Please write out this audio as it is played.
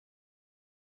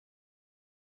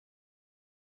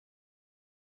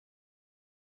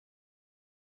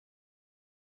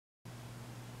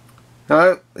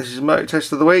Hello, this is Motor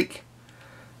Test of the Week.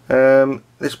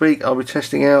 This week I'll be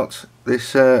testing out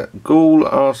this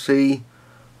GoolRC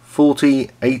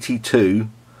 4082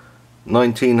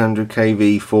 1900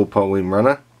 kV 4-pole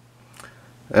Inrunner.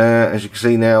 As you can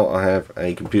see now, I have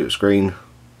a computer screen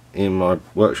in my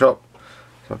workshop,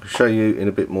 so I can show you in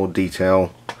a bit more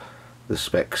detail the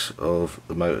specs of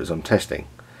the motors I'm testing.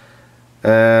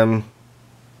 Yeah,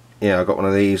 I got one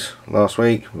of these last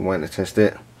week. We went to test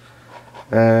it.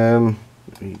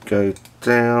 You go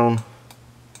down.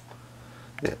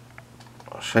 Yeah,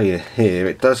 I'll show you here.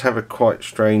 It does have a quite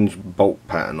strange bolt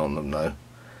pattern on them though,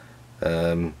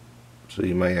 so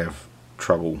you may have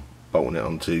trouble bolting it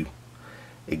onto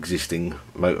existing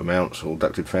motor mounts or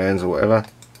ducted fans or whatever.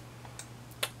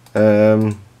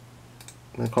 They're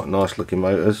quite nice looking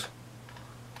motors,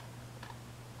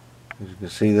 as you can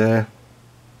see there.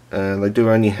 They do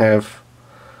only have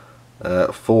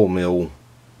 4mm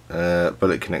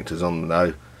bullet connectors on them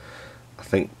though. I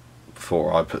think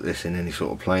before I put this in any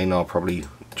sort of plane, I'll probably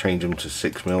change them to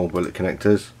 6mm bullet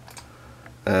connectors.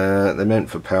 They're meant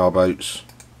for power boats,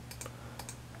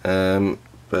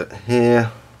 but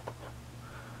here,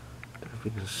 if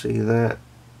you can see that,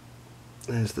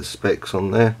 there's the specs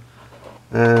on there.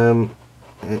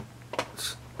 It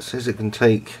says it can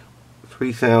take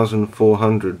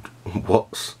 3,400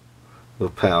 watts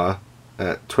of power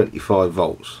at 25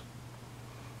 volts.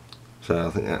 So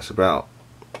I think that's about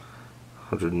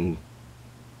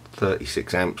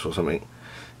 136 amps or something,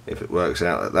 if it works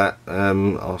out at that.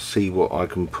 I'll see what I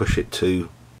can push it to.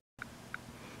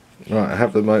 Right, I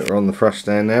have the motor on the thrust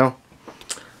stand now.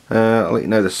 I'll let you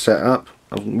know the setup.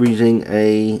 I'm using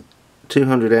a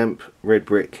 200 amp red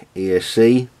brick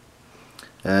ESC.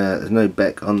 There's no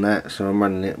Beck on that, so I'm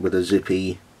running it with a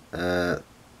zippy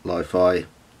Li-Fi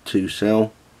 2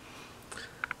 cell,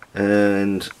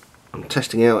 and I'm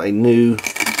testing out a new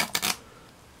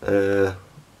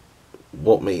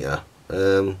watt meter.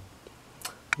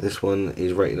 This one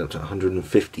is rated up to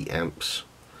 150 amps.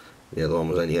 The other one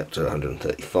was only up to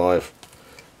 135.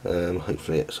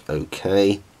 Hopefully it's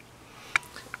okay.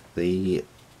 The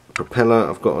propeller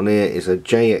I've got on here is a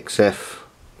JXF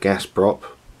gas prop.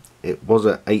 It was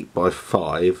at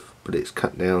 8x5, but it's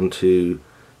cut down to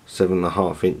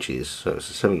 7.5 inches, so it's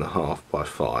a 7.5 by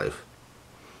 5.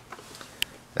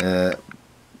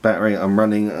 Battery I'm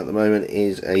running at the moment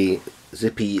is a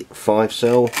zippy 5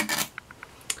 cell.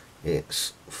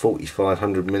 It's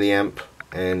 4500 milliamp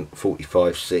and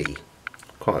 45C.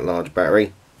 Quite a large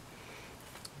battery.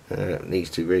 Needs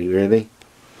to really.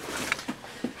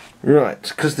 Right,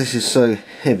 because this is so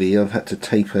heavy, I've had to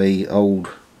tape a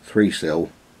old 3 cell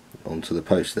onto the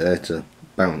post there to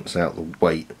balance out the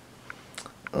weight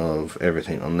of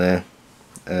everything on there.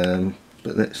 But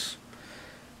let's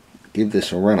give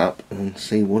this a run up and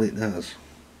see what it does.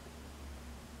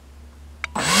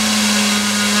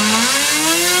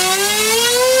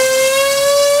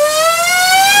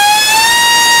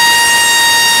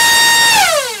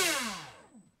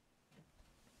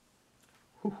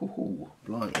 Ooh,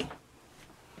 blimey.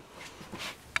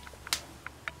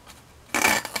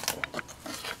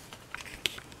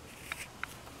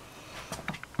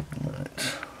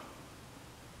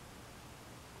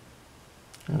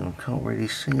 I can't really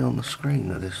see on the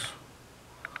screen of this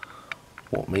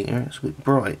watt meter, it's a bit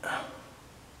bright.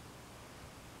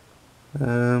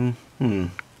 Anyway,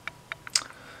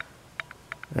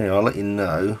 I'll let you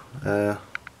know. Yeah,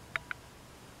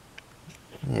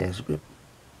 it's a bit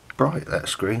bright, that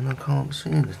screen. I can't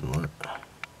see anything like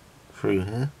through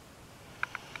here.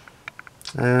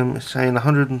 It's saying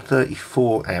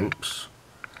 134 amps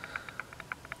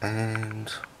and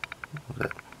what was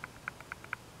it?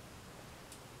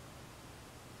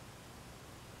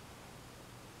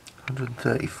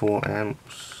 134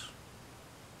 amps.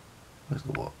 Where's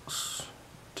the watts?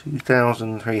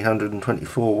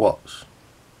 2,324 watts.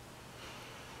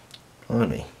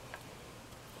 Blimey.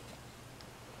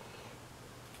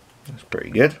 That's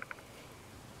pretty good.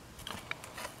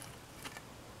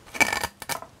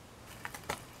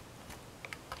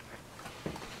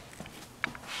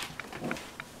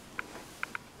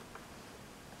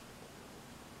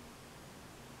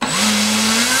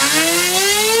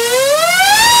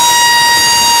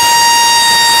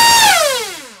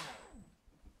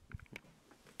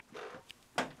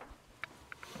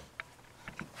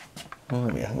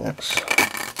 Blimey, I think that's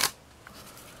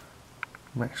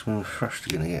maximum thrust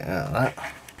you're going to get out of that.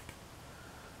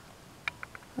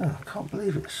 Oh, I can't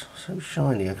believe it's so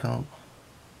shiny I can't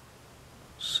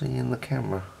see in the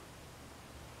camera.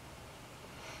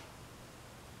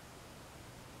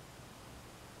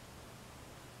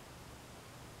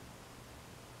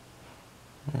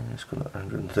 It's got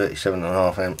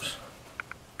 137.5 amps.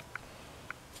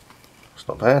 It's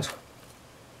not bad.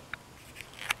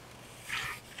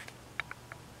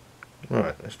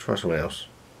 Right, let's try something else.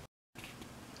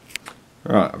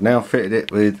 Right, I've now fitted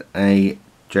it with a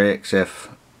JXF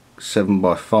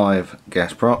 7x5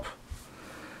 gas prop,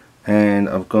 and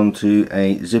I've gone to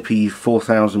a Zippy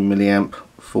 4000 milliamp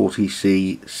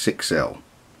 40C 6L.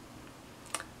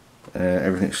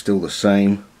 Everything's still the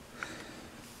same.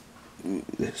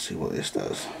 Let's see what this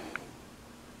does.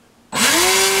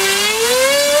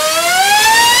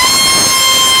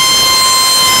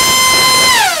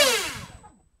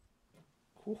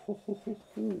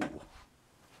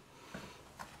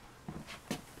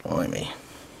 Blimey.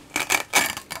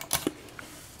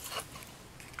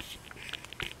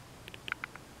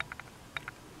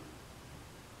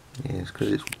 Yeah, it's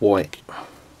because it's white.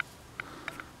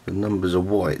 The numbers are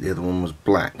white, the other one was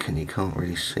black and you can't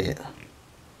really see it.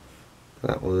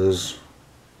 That was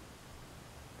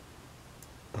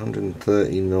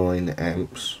 139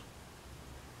 amps.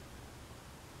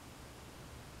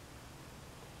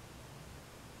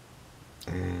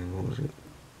 And what was it?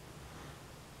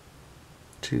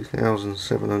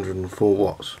 2,704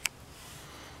 watts.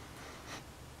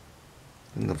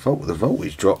 And the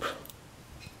voltage drop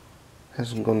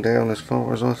hasn't gone down as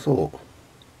far as I thought.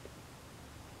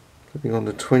 It's gone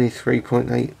to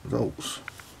 23.8 volts.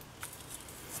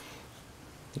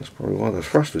 That's probably why the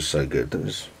thrust was so good. There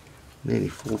was nearly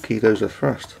 4 kilos of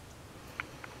thrust.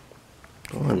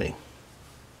 Blimey.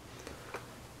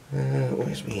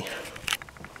 Where's me?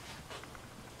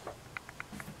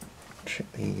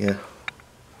 Check the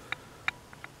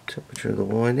temperature of the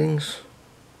windings.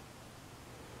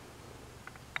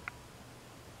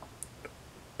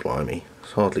 Blimey,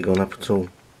 it's hardly gone up at all.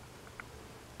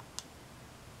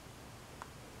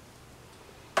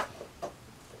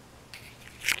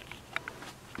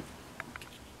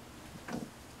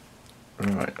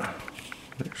 Right,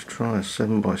 let's try a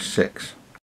 7x6.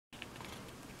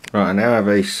 Right, I now have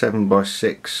a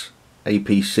 7x6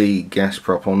 APC gas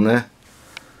prop on there.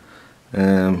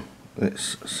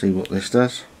 Let's see what this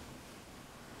does.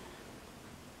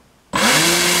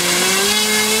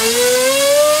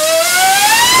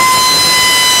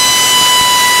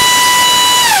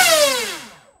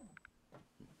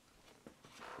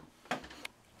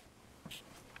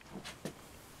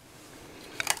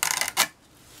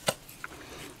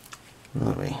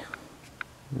 Blimey.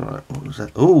 Right, what was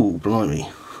that? Oh, blimey.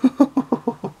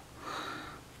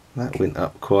 That went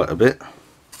up quite a bit.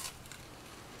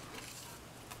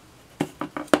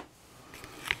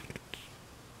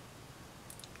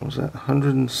 What was that?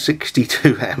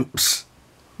 162 amps.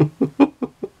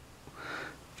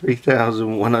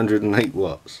 3,108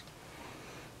 watts.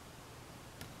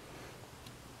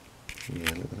 Yeah,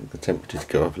 look at the temperature to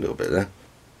go up a little bit there.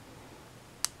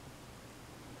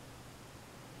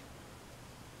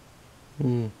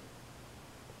 Hmm.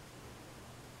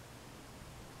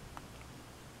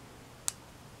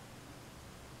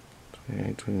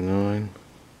 28, 29.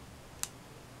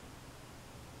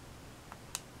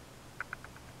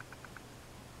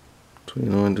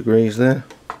 29 degrees there.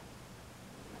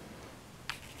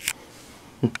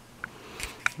 That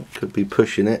could be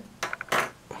pushing it.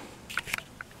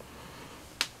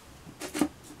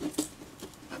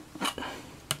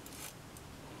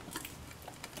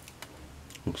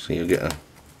 So you'll get a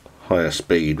higher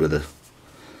speed with a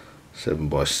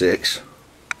 7x6.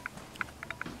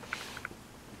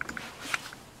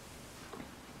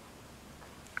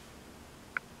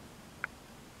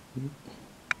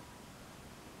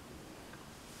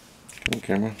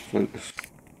 Camera, focus.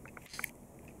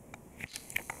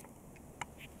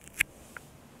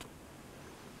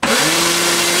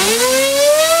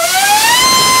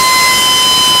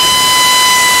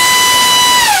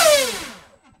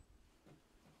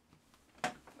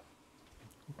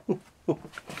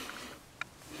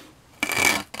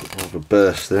 Have a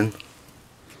burst then.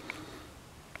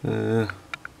 Well,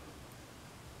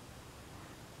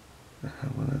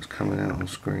 that's coming out on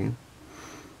screen.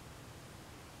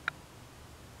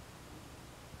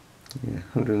 Yeah,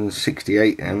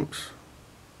 168 amps.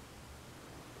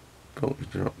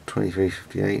 Voltage drop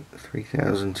 2358,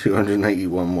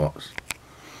 3,281 watts.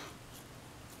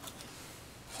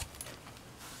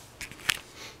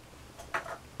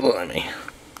 Blimey.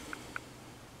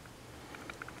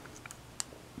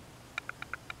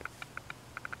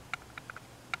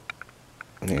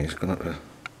 Yeah, it's gone up to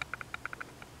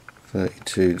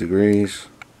 32 degrees,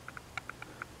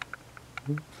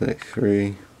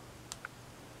 33.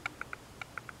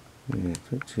 Yeah,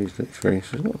 32, 33,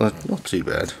 so it's not too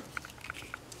bad.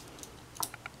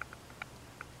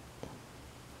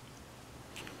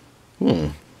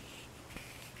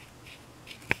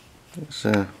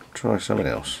 let's try something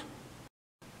else.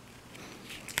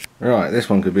 Right, this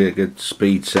one could be a good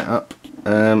speed setup.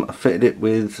 I fitted it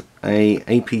with a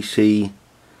APC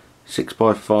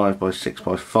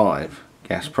 6x5x6x5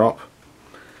 gas prop.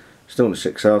 Still on the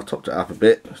 6L, topped it up a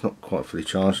bit. It's not quite fully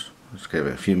charged. Let's give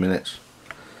it a few minutes.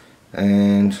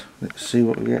 And let's see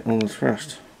what we get on the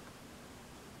thrust.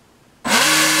 A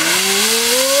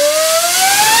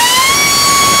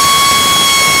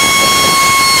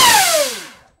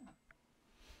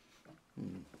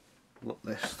lot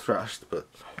less thrust, but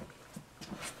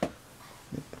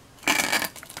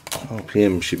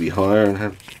RPM should be higher and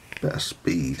have better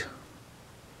speed.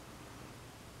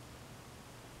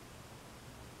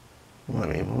 I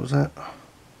mean, what was that?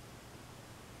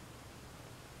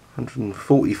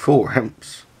 144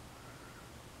 amps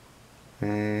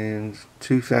and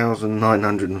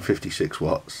 2,956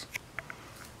 watts.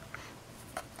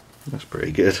 That's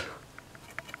pretty good.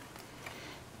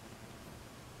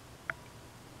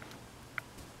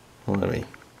 Blimey.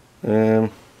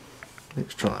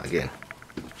 Let's try it again.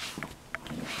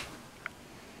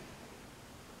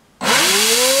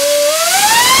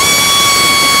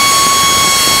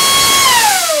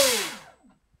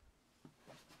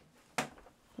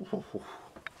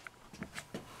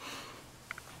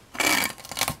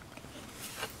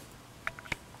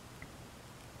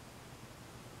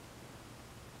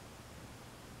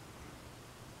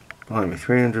 Blimey,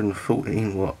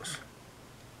 314 watts.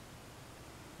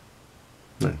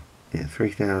 No, yeah,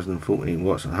 3,014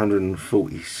 watts,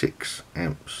 146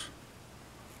 amps.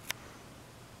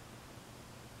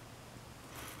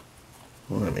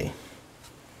 Blimey.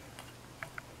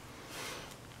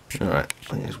 Alright,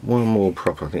 there's one more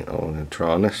prop I think I want to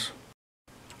try on this.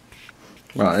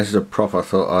 Right, this is a prop I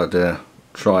thought I'd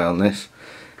try on this.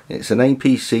 It's an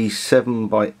APC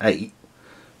 7x8,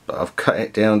 but I've cut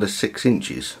it down to 6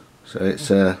 inches. So it's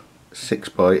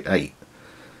 6x8.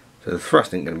 So the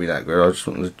thrust ain't going to be that good. I just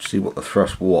wanted to see what the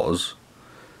thrust was.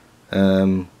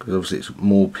 Because obviously it's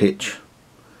more pitch.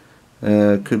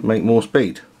 Could make more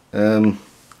speed. I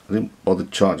didn't bother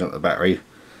charging up the battery.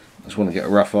 I just want to get a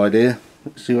rough idea.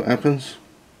 Let's see what happens.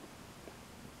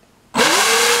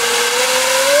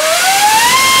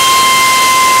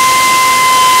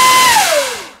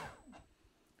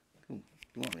 Oh,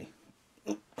 blimey.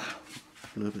 Oh, a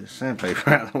little bit of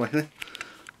sandpaper out of the way there.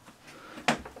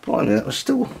 Blimey, that was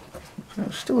still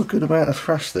a good amount of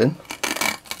thrust then.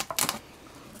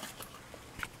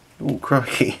 Oh,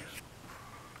 crikey.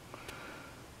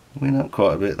 Went up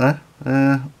quite a bit there.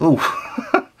 Oh.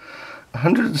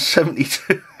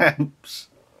 172 amps,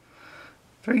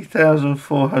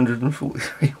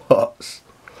 3,443 watts.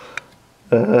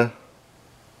 Lucky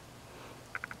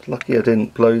I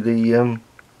didn't blow the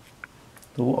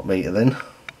watt meter then.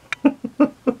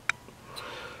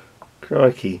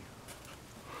 Crikey.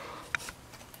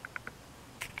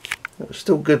 That was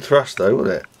still good thrust though,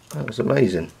 wasn't it? That was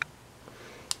amazing.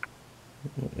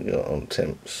 What we got on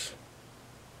temps?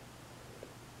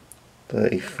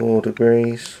 34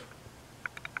 degrees.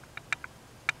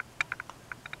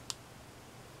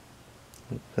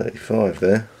 35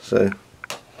 there, so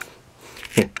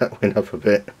yeah, that went up a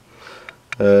bit.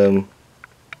 Don't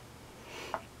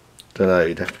know,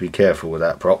 you'd have to be careful with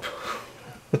that prop.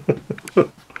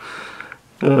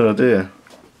 Oh dear.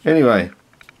 Anyway,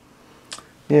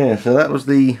 yeah, so that was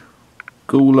the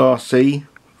GoolRC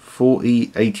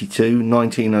 4082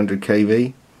 1900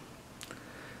 kV.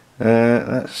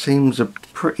 That seems a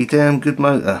pretty damn good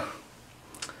motor.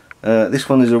 This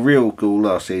one is a real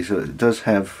GoolRC, so it does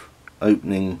have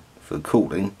opening for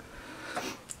cooling,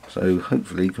 so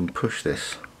hopefully you can push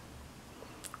this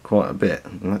quite a bit.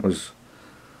 And that was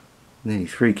nearly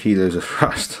 3 kilos of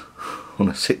thrust on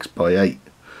a 6x8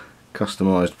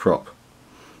 customised prop,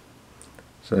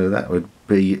 so that would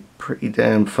be pretty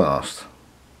damn fast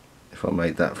if I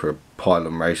made that for a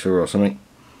pylon racer or something.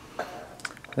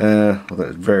 Well,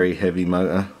 that's a very heavy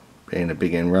motor, being a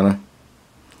big Inrunner.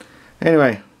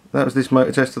 Anyway, that was this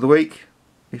motor test of the week.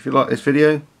 If you like this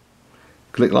video,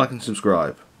 click like and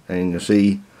subscribe, and you'll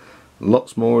see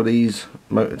lots more of these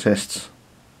motor tests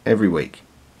every week.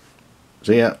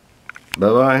 See ya. Bye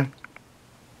bye.